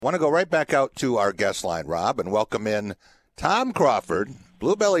Want to go right back out to our guest line, Rob, and welcome in Tom Crawford,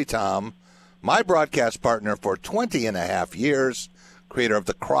 Bluebelly Tom, my broadcast partner for 20 and a half years, creator of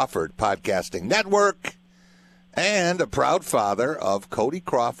the Crawford Podcasting Network, and a proud father of Cody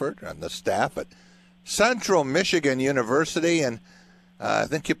Crawford and the staff at Central Michigan University. And I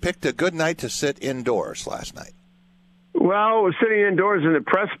think you picked a good night to sit indoors last night. Well, sitting indoors in the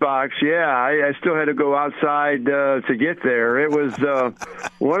press box, yeah, I still had to go outside to get there. It was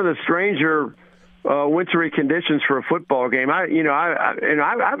one of the stranger wintry conditions for a football game.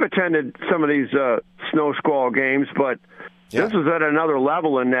 I've attended some of these snow squall games, but this was at another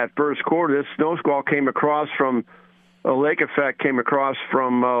level in that first quarter. This snow squall came across from a lake effect, came across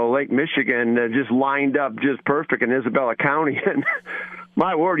from Lake Michigan, just lined up just perfect in Isabella County, and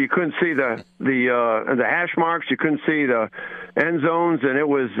my word, you couldn't see the hash marks, you couldn't see the end zones, and it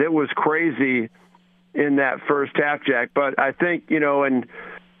was crazy in that first half, Jack. But I think and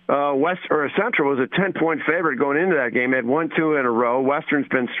Central was a 10-point favorite going into that game. It had 1-2 in a row. Western's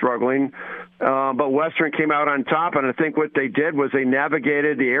been struggling, but Western came out on top, and I think what they did was they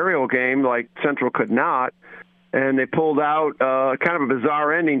navigated the aerial game like Central could not. And they pulled out kind of a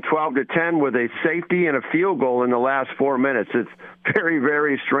bizarre ending, 12-10, with a safety and a field goal in the last 4 minutes. It's very,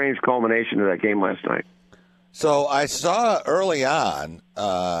 very strange culmination to that game last night. So I saw early on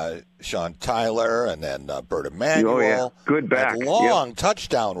Sean Tyler and then Bert Emanuel. Good back. Had long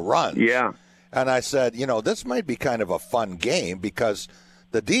touchdown runs. Yeah. And I said, this might be kind of a fun game because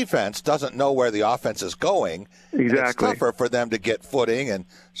the defense doesn't know where the offense is going. Exactly. And it's tougher for them to get footing and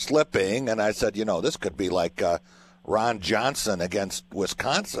slipping. And I said, this could be like Ron Johnson against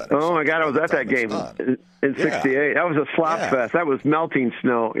Wisconsin. Oh, my God, I was at that game in 68. That was a slop fest. That was melting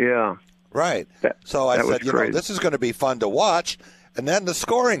snow, yeah. Right. So I said, this is going to be fun to watch. And then the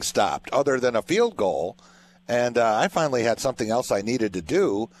scoring stopped other than a field goal. And I finally had something else I needed to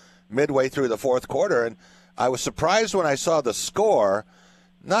do midway through the fourth quarter. And I was surprised when I saw the score.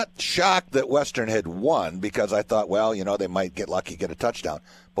 Not shocked that Western had won because I thought, they might get lucky, get a touchdown.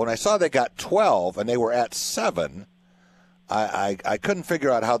 But when I saw they got 12 and they were at 7, I couldn't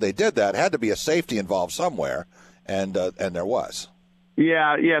figure out how they did that. It had to be a safety involved somewhere, and there was.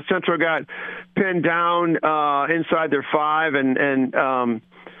 Yeah, Central got pinned down inside their 5, and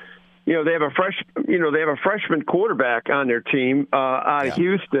they have a freshman quarterback on their team out of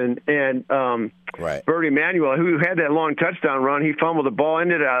Houston, and Bert Emanuel, who had that long touchdown run, he fumbled the ball. I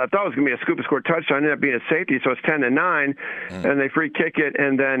thought it was going to be a scoop and score touchdown. Ended up being a safety, so it's 10-9, and they free kick it,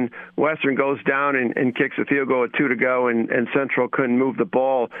 and then Western goes down and kicks a field goal with 2 to go, and Central couldn't move the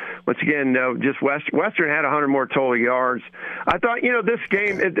ball. Once again, just Western had 100 more total yards. I thought, this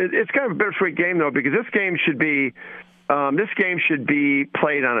game, it's kind of a bittersweet game though, because this game should be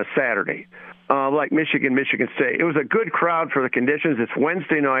played on a Saturday, like Michigan State. It was a good crowd for the conditions. It's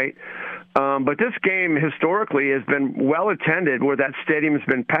Wednesday night. But this game historically has been well attended, where that stadium has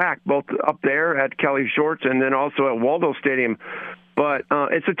been packed, both up there at Kelly Shorts and then also at Waldo Stadium. But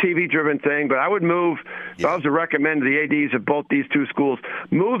it's a TV-driven thing. But I would move, if I was to recommend to the ADs of both these two schools,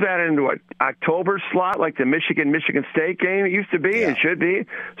 move that into an October slot like the Michigan State game it used to be and should be,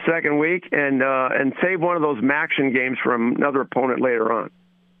 second week, and save one of those Maction games from another opponent later on.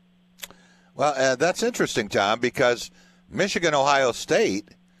 Well, that's interesting, Tom, because Michigan-Ohio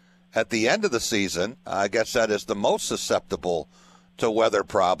State, at the end of the season, I guess that is the most susceptible to weather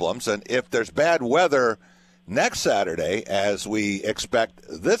problems. And if there's bad weather next Saturday, as we expect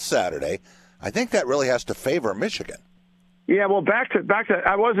this Saturday, I think that really has to favor Michigan. Yeah, well, back to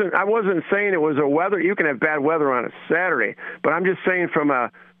I wasn't saying it was a weather. You can have bad weather on a Saturday, but I'm just saying from a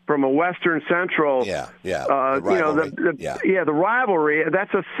Western Central, the rivalry.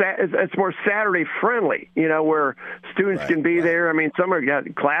 It's more Saturday friendly, where students can be there. I mean, some are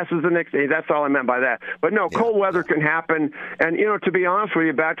got classes the next day. That's all I meant by that. But no, cold weather can happen. And to be honest with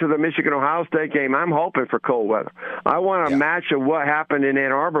you, back to the Michigan-Ohio State game, I'm hoping for cold weather. I want a match of what happened in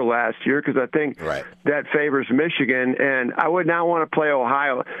Ann Arbor last year because I think that favors Michigan. And I would not want to play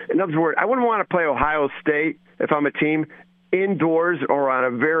Ohio. In other words, I wouldn't want to play Ohio State if I'm a team indoors or on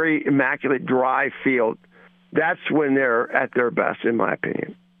a very immaculate dry field. That's when they're at their best, in my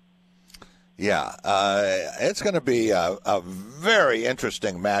opinion. Yeah, it's going to be a very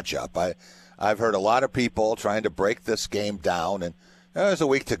interesting matchup. I've heard a lot of people trying to break this game down, and there's a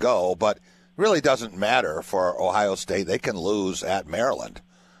week to go, but really doesn't matter for Ohio State. They can lose at Maryland.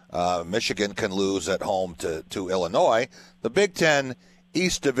 Michigan can lose at home to Illinois. The Big Ten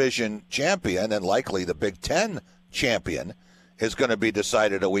East Division champion, and likely the Big Ten champion, is going to be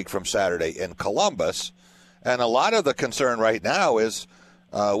decided a week from Saturday in Columbus. And a lot of the concern right now is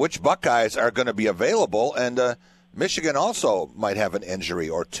which Buckeyes are going to be available. And Michigan also might have an injury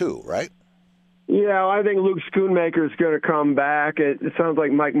or two, right? Yeah, I think Luke Schoonmaker is going to come back. It sounds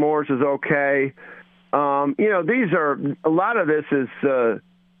like Mike Morris is okay. These are a lot of this is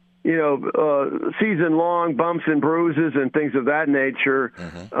season-long bumps and bruises and things of that nature.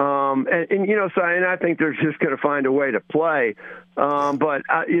 Mm-hmm. And I think they're just going to find a way to play. But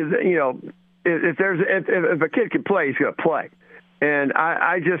if a kid can play, he's going to play. And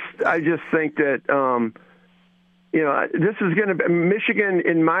I just think that this is going to be Michigan.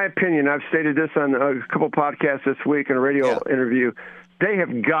 In my opinion, I've stated this on a couple podcasts this week in a radio interview. They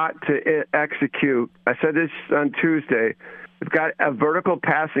have got to execute. I said this on Tuesday. They've got a vertical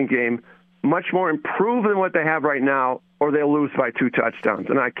passing game much more improved than what they have right now, or they'll lose by 2 touchdowns.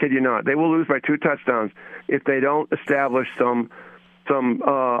 And I kid you not, they will lose by 2 touchdowns if they don't establish some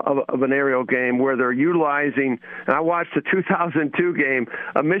of an aerial game where they're utilizing. And I watched the 2002 game,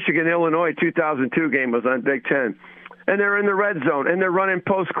 a Michigan-Illinois 2002 game was on Big Ten. And they're in the red zone, and they're running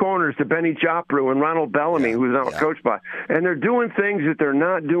post corners to Benny Jopru and Ronald Bellamy, who's now coached by. And they're doing things that they're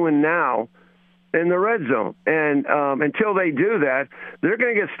not doing now in the red zone. And until they do that, they're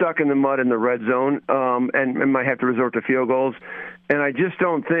going to get stuck in the mud in the red zone and might have to resort to field goals. And I just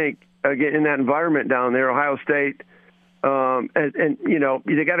don't think, again, in that environment down there, Ohio State,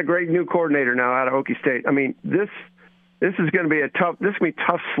 they got a great new coordinator now out of Okie State. I mean, this is going to be tough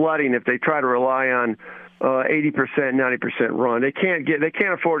sledding if they try to rely on 80%, 90% run. They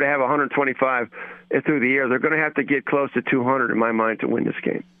can't afford to have 125 through the air. They're going to have to get close to 200 in my mind to win this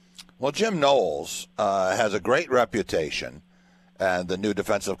game. Well, Jim Knowles has a great reputation, and the new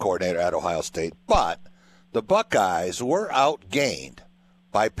defensive coordinator at Ohio State. But the Buckeyes were outgained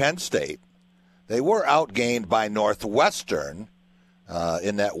by Penn State. They were outgained by Northwestern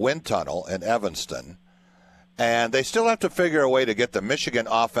in that wind tunnel in Evanston. And they still have to figure a way to get the Michigan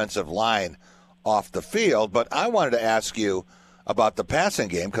offensive line off the field. But I wanted to ask you about the passing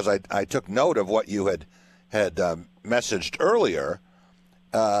game because I took note of what you had messaged earlier.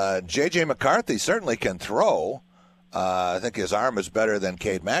 J.J. McCarthy certainly can throw. I think his arm is better than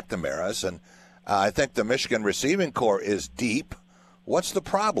Cade McNamara's. And I think the Michigan receiving corps is deep. What's the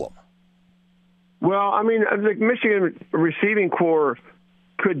problem? Well, I mean, the Michigan receiving corps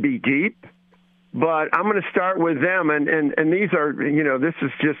could be deep, but I'm going to start with them. And these are, this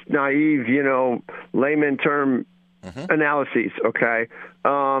is just naive, layman term analyses, okay?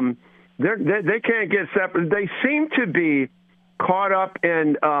 They can't get separate. They seem to be caught up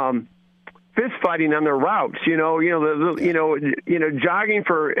in fist fighting on their routes, jogging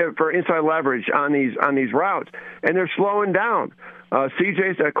for inside leverage on these routes, and they're slowing down.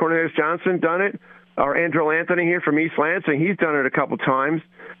 CJ's Cornelius Johnson done it, or Andrew Anthony here from East Lansing, he's done it a couple times.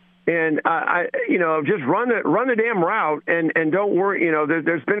 And just run the damn route and don't worry.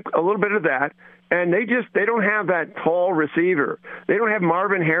 There's been a little bit of that, and they don't have that tall receiver. They don't have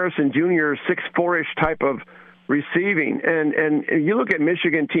Marvin Harrison Jr. 6'4" type of receiving. And you look at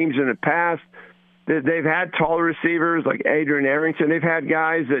Michigan teams in the past, they've had taller receivers like Adrian Arrington. They've had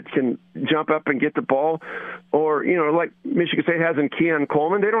guys that can jump up and get the ball. Or, like Michigan State has in Keon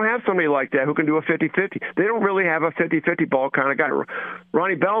Coleman. They don't have somebody like that who can do a 50-50. They don't really have a 50-50 ball kind of guy.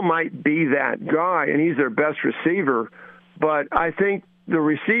 Ronnie Bell might be that guy, and he's their best receiver. But I think the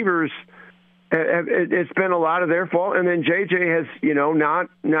receivers, it's been a lot of their fault. And then J.J. has, not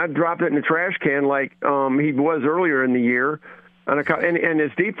dropped it in the trash can like he was earlier in the year. And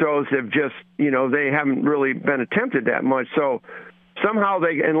his deep throws have just, they haven't really been attempted that much. So somehow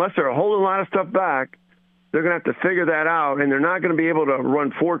unless they're holding a lot of stuff back, they're going to have to figure that out, and they're not going to be able to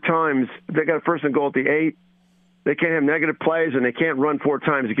run 4 times. They got a first and goal at the 8. They can't have negative plays, and they can't run 4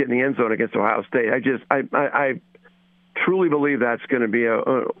 times to get in the end zone against Ohio State. I truly believe that's going to be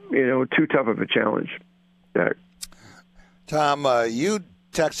too tough of a challenge. Tom, you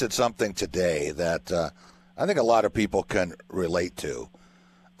texted something today that I think a lot of people can relate to.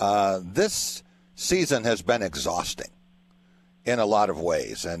 This season has been exhausting in a lot of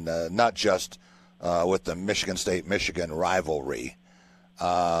ways, and not just with the Michigan State-Michigan rivalry.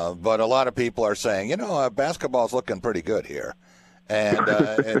 But a lot of people are saying, basketball's looking pretty good here.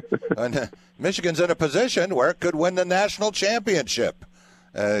 And Michigan's in a position where it could win the national championship.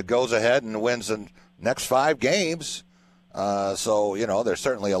 Goes ahead and wins the next 5 games. So, there's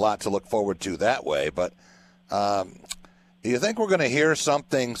certainly a lot to look forward to that way. But do you think we're going to hear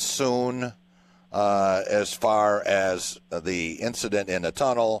something soon as far as the incident in the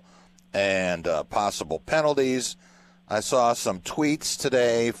tunnel and possible penalties? I saw some tweets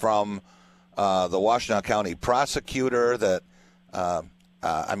today from the Washtenaw County prosecutor that,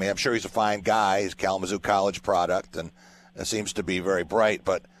 I'm sure he's a fine guy. He's a Kalamazoo College product and seems to be very bright.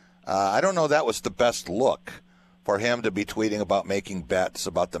 But I don't know that was the best look for him to be tweeting about making bets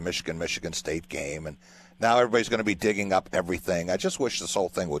about the Michigan State game, and now everybody's going to be digging up everything. I just wish this whole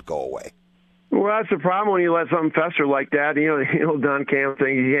thing would go away. Well, that's the problem when you let something fester like that. Don Campbell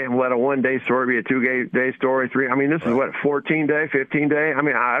thing, you can't let a one-day story be a two-day story, three. I mean, this is what, 14-day, 15-day? I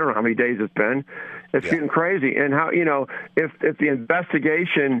mean, I don't know how many days it's been. It's getting crazy. And how, if the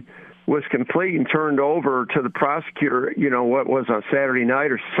investigation was complete and turned over to the prosecutor, what was on Saturday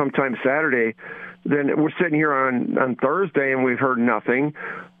night or sometime Saturday, then we're sitting here on Thursday and we've heard nothing.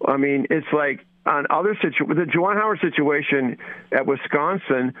 I mean, it's like, on other situations, the Juwan Howard situation at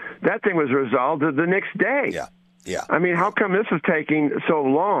Wisconsin, that thing was resolved the next day. Yeah. I mean, how come this is taking so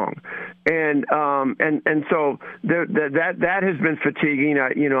long? And so that has been fatiguing.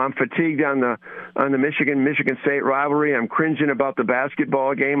 I'm fatigued on the Michigan State rivalry. I'm cringing about the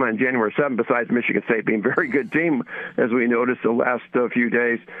basketball game on January 7th. Besides Michigan State being a very good team, as we noticed the last few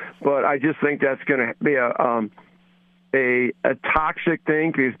days, but I just think that's going to be a toxic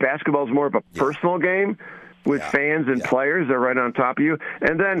thing because basketball is more of a personal game with fans and players that are right on top of you.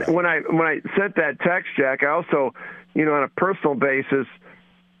 And then when I sent that text, Jack, I also, on a personal basis,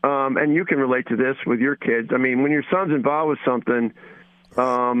 and you can relate to this with your kids. I mean, when your son's involved with something,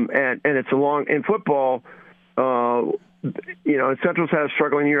 and it's in football, Central's had a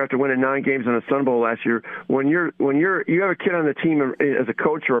struggling year after winning 9 games in the Sun Bowl last year. When you have a kid on the team as a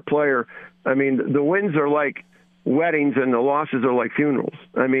coach or a player, I mean, the wins are like weddings and the losses are like funerals.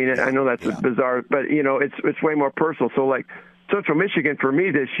 I mean, I know that's bizarre, but it's way more personal. So like Central Michigan for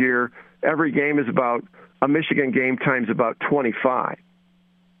me this year, every game is about a Michigan game times about 25.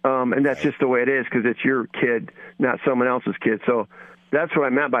 And that's just the way it is because it's your kid, not someone else's kid. So that's what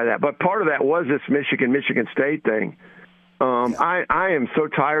I meant by that. But part of that was this Michigan State thing. I am so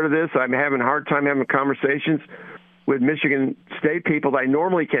tired of this. I'm having a hard time having conversations with Michigan State people that I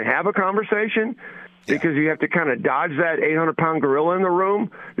normally can have a conversation. Because you have to kind of dodge that 800-pound gorilla in the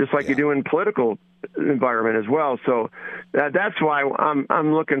room, just like you do in political environment as well. So that's why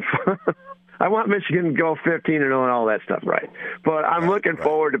I'm looking for. I want Michigan to go 15-0 and all that stuff, right? But I'm looking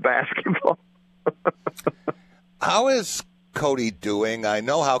forward to basketball. How is Cody doing? I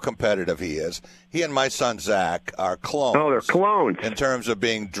know how competitive he is. He and my son Zach are clones. Oh, they're clones in terms of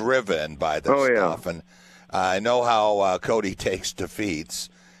being driven by this stuff, and I know how Cody takes defeats.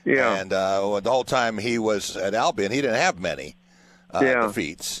 Yeah. And the whole time he was at Albion, he didn't have many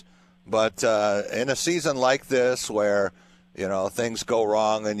defeats. But in a season like this where, things go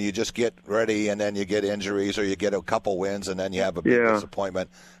wrong and you just get ready and then you get injuries or you get a couple wins and then you have a big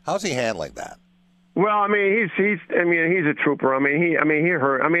disappointment, how's he handling that? Well, I mean, he's a trooper. I mean, he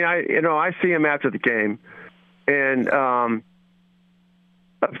hurt. I mean, I see him after the game. And how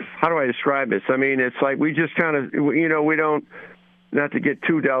do I describe this? I mean, it's like we just kind of, we don't, not to get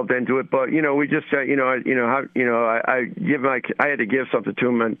too delved into it, but we just I had to give something to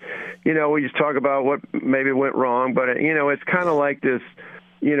him, and we just talk about what maybe went wrong, but it's kind of like this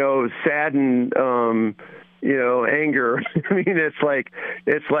saddened anger. I mean, it's like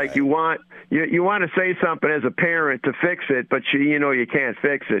you want to say something as a parent to fix it, but you can't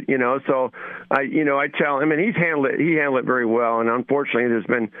fix it. So I tell him, and he handled it very well, and unfortunately there's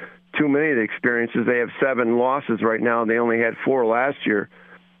been too many of the experiences. They have 7 losses right now. They only had 4 last year,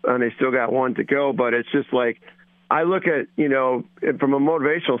 and they still got 1 to go. But it's just like I look at, from a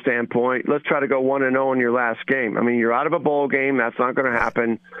motivational standpoint, let's try to go 1-0 in your last game. I mean, you're out of a bowl game. That's not going to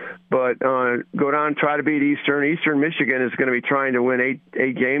happen. But go down and try to beat Eastern. Eastern Michigan is going to be trying to win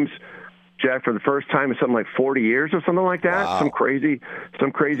 8 games, Jack, for the first time in something like 40 years or something like that. Wow. Some crazy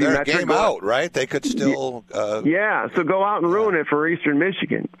They're metric. Game out, right? They could still. So go out and ruin it for Eastern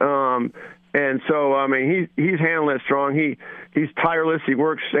Michigan. And so, I mean, he's handling it strong. He's tireless. He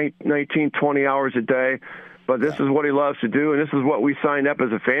works 19, 20 hours a day. But this is what he loves to do, and this is what we signed up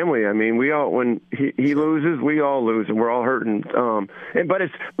as a family. I mean, we all, when he loses, we all lose, and we're all hurting. But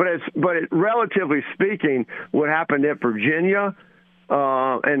relatively speaking, what happened at Virginia.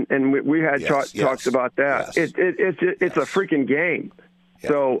 And we had talks about that. Yes. It's a freaking game. Yeah.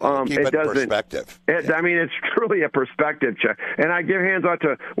 So keep it doesn't. Perspective. I mean, it's truly a perspective check. And I give hands out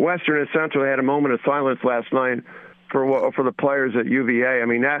to Western and Central. They had a moment of silence last night for the players at UVA. I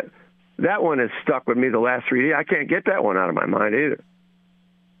mean, that one has stuck with me the last 3 days. I can't get that one out of my mind either.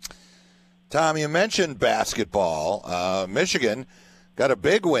 Tom, you mentioned basketball. Michigan got a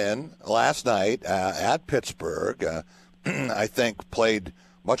big win last night at Pittsburgh. I think played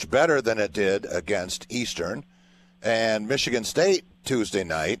much better than it did against Eastern. And Michigan State Tuesday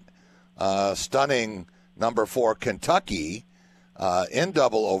night, stunning number 4 Kentucky in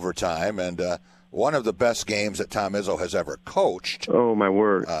double overtime and one of the best games that Tom Izzo has ever coached. Oh, my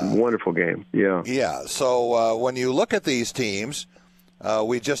word. Wonderful game. Yeah. Yeah. So when you look at these teams,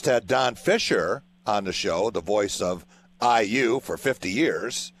 we just had Don Fisher on the show, the voice of IU for 50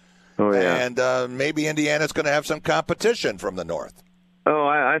 years. Oh, yeah. And maybe Indiana's going to have some competition from the North. Oh,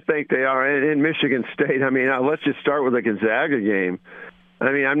 I think they are. In Michigan State, I mean, let's just start with the Gonzaga game.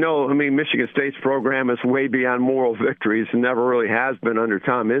 I mean, Michigan State's program is way beyond moral victories and never really has been under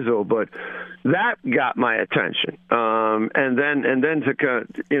Tom Izzo, but that got my attention. And then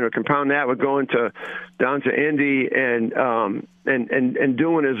to compound that with going down to Indy and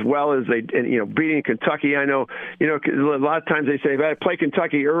doing as well as they, beating Kentucky. I know, a lot of times they say, play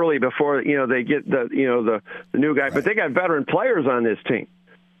Kentucky early before, they get the new guy, but they got veteran players on this team.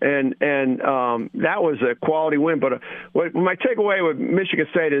 And that was a quality win. But my takeaway with Michigan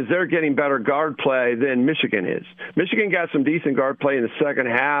State is they're getting better guard play than Michigan is. Michigan got some decent guard play in the second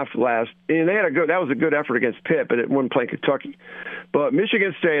half and they had that was a good effort against Pitt, but it wasn't playing Kentucky. But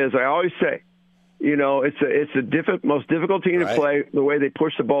Michigan State, as I always say, it's the most difficult team to play. The way they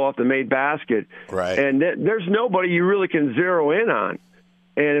push the ball off the made basket, right? And there's nobody you really can zero in on.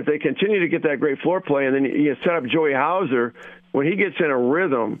 And if they continue to get that great floor play, and then you set up Joey Hauser. When he gets in a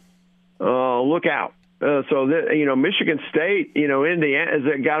rhythm, look out. Michigan State, Indiana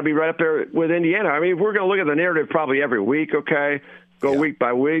has got to be right up there with Indiana. I mean, we're going to look at the narrative probably every week, okay, week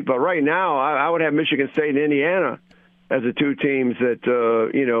by week. But right now, I would have Michigan State and Indiana as the two teams that,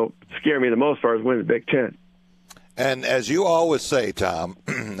 scare me the most as far as winning the Big Ten. And as you always say, Tom,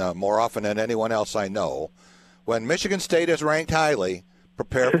 more often than anyone else I know, when Michigan State is ranked highly,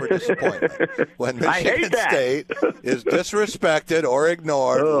 prepare for disappointment. When Michigan State is disrespected or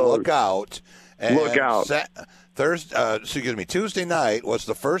ignored, look out. And look out. Tuesday night was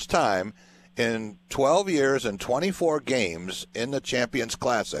the first time in 12 years and 24 games in the Champions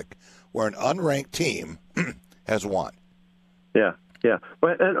Classic where an unranked team has won. Yeah. Yeah,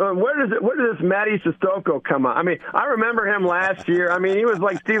 but where does Matty Sissoko come on? I mean, I remember him last year. I mean, he was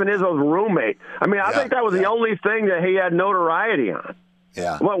like Stephen Izzo's roommate. I mean, I think that was the only thing that he had notoriety on.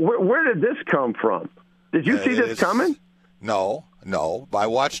 Yeah. Well, where did this come from? Did you see this coming? No. I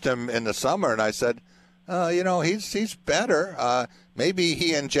watched him in the summer, and I said, he's better. Maybe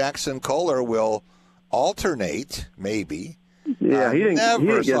he and Jackson Kohler will alternate, maybe. Yeah, he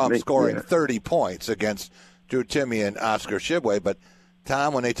never saw him scoring 30 points against Drew Timme and Oscar Tshiebwe. But,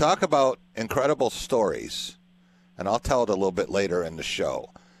 Tom, when they talk about incredible stories, and I'll tell it a little bit later in the show,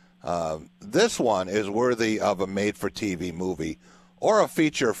 this one is worthy of a made-for-TV movie or a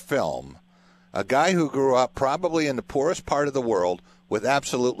feature film. A guy who grew up probably in the poorest part of the world with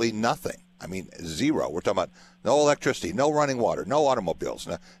absolutely nothing. I mean, zero. We're talking about no electricity, no running water, no automobiles,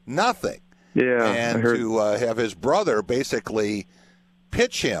 nothing. Yeah. And to have his brother basically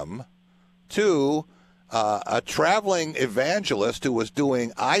pitch him to a traveling evangelist who was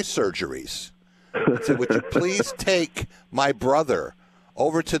doing eye surgeries. Said, would you please take my brother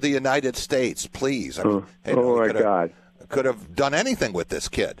over to the United States, please? I mean, my God. Could have done anything with this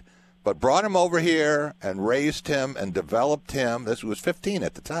kid, but brought him over here and raised him and developed him. This was 15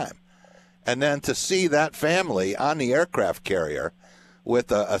 at the time. And then to see that family on the aircraft carrier with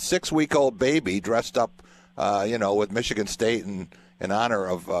a 6-week-old baby dressed up, with Michigan State in honor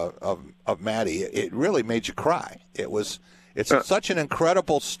of Maddie, it really made you cry. It's such an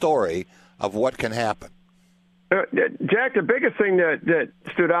incredible story of what can happen. Jack, the biggest thing that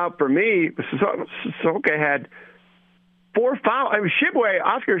stood out for me, Sissoko had 4 fouls. I mean,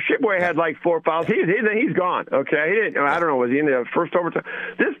 Oscar Tshiebwe had like 4 fouls. He's gone. Okay, he didn't. I don't know. Was he in the first overtime?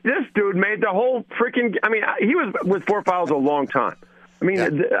 This dude made the whole freaking. I mean, he was with 4 fouls a long time. I mean,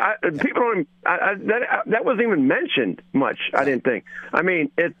 people don't. That wasn't even mentioned much. I didn't think. I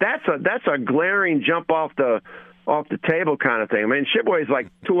mean, that's a glaring jump off the table kind of thing. I mean, Tshiebwe's like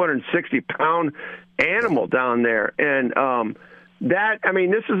 260-pound animal down there, and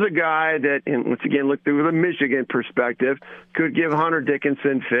this is a guy that, and once again, look through the Michigan perspective, could give Hunter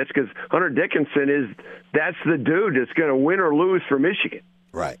Dickinson fits, because Hunter Dickinson that's the dude that's going to win or lose for Michigan.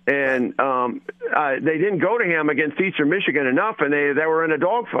 Right. And they didn't go to him against Eastern Michigan enough, and they were in a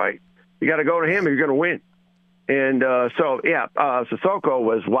dogfight. You got to go to him if you're going to win. And Sissoko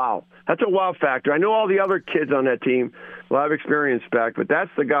was wow. That's a wow factor. I know all the other kids on that team, a lot of experience back, but that's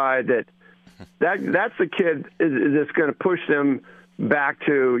the guy that's the kid that's going to push them back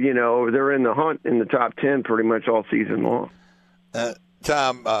to, they're in the hunt in the top 10 pretty much all season long.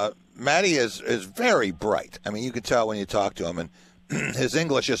 Tom, Matty is very bright. I mean, you can tell when you talk to him, and his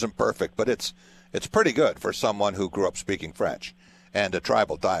English isn't perfect, but it's pretty good for someone who grew up speaking French and a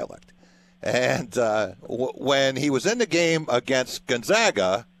tribal dialect. And when he was in the game against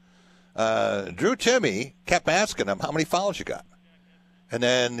Gonzaga, Drew Timme kept asking him, how many fouls you got? And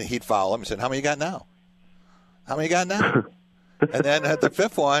then he'd foul him and said, how many you got now? How many you got now? And then at the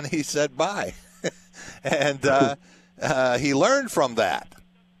fifth one, he said, bye. And he learned from that.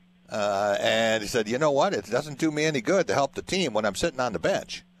 And he said, you know what? It doesn't do me any good to help the team when I'm sitting on the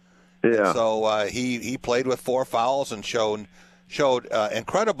bench. Yeah. And so he played with 4 fouls and showed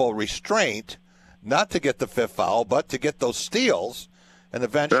incredible restraint, not to get the fifth foul, but to get those steals and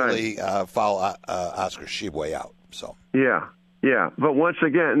eventually foul Oscar Tshiebwe out. So yeah. But once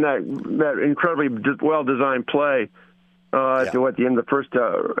again, that incredibly well-designed play at the end of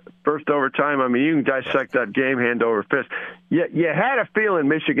the first overtime. I mean, you can dissect that game hand over fist. You had a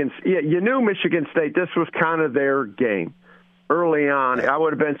feeling you knew Michigan State, this was kind of their game early on. I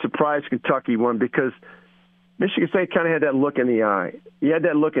would have been surprised Kentucky won because Michigan State kind of had that look in the eye. You had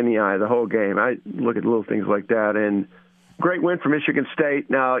that look in the eye the whole game. I look at little things like that, and great win for Michigan State.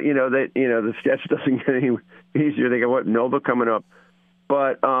 Now, the sketch doesn't get any easier. They got Nova coming up.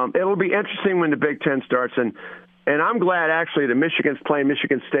 But it'll be interesting when the Big Ten starts. And I'm glad, actually, that Michigan's playing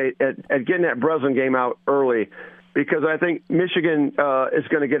Michigan State at getting that Breslin game out early, because I think Michigan is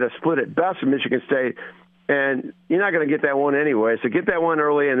going to get a split at best with Michigan State. And you're not going to get that one anyway. So get that one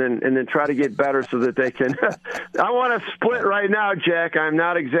early and then try to get better so that they can. I want to split right now, Jack. I'm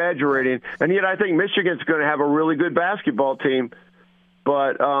not exaggerating. And yet I think Michigan's going to have a really good basketball team.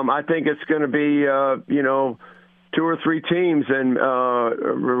 But I think it's going to be, 2 or 3 teams and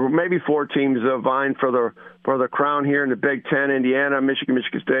maybe 4 teams vying for the crown here in the Big Ten, Indiana, Michigan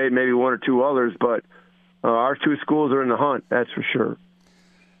State, maybe 1 or 2 others. But our 2 schools are in the hunt, that's for sure.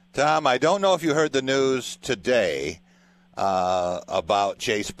 Tom, I don't know if you heard the news today about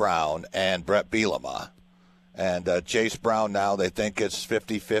Chase Brown and Brett Bielema. And Chase Brown now, they think it's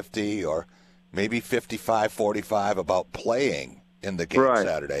 50-50 or maybe 55-45 about playing in the game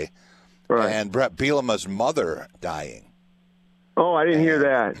Saturday. Right. And Brett Bielema's mother dying. Oh, I didn't hear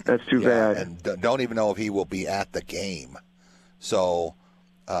that. That's too bad. And don't even know if he will be at the game. So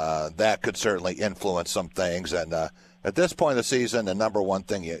that could certainly influence some things. And at this point of the season, the number one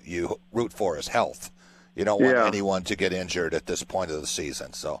thing you root for is health. You don't want anyone to get injured at this point of the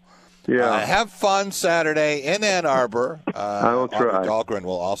season. So have fun Saturday in Ann Arbor. I will try. Arbor Dahlgren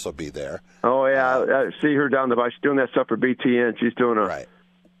will also be there. Oh, yeah. I see her down the bar. She's doing that stuff for BTN. She's doing a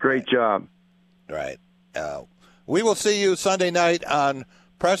great job. Right. We will see you Sunday night on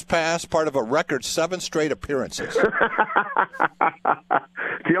Press Pass, part of a record 7 straight appearances.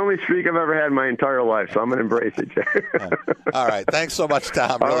 The only streak I've ever had in my entire life, so I'm going to embrace it, Jack. All right. Thanks so much,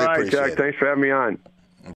 Tom. Really appreciate it. Jack. Thanks for having me on.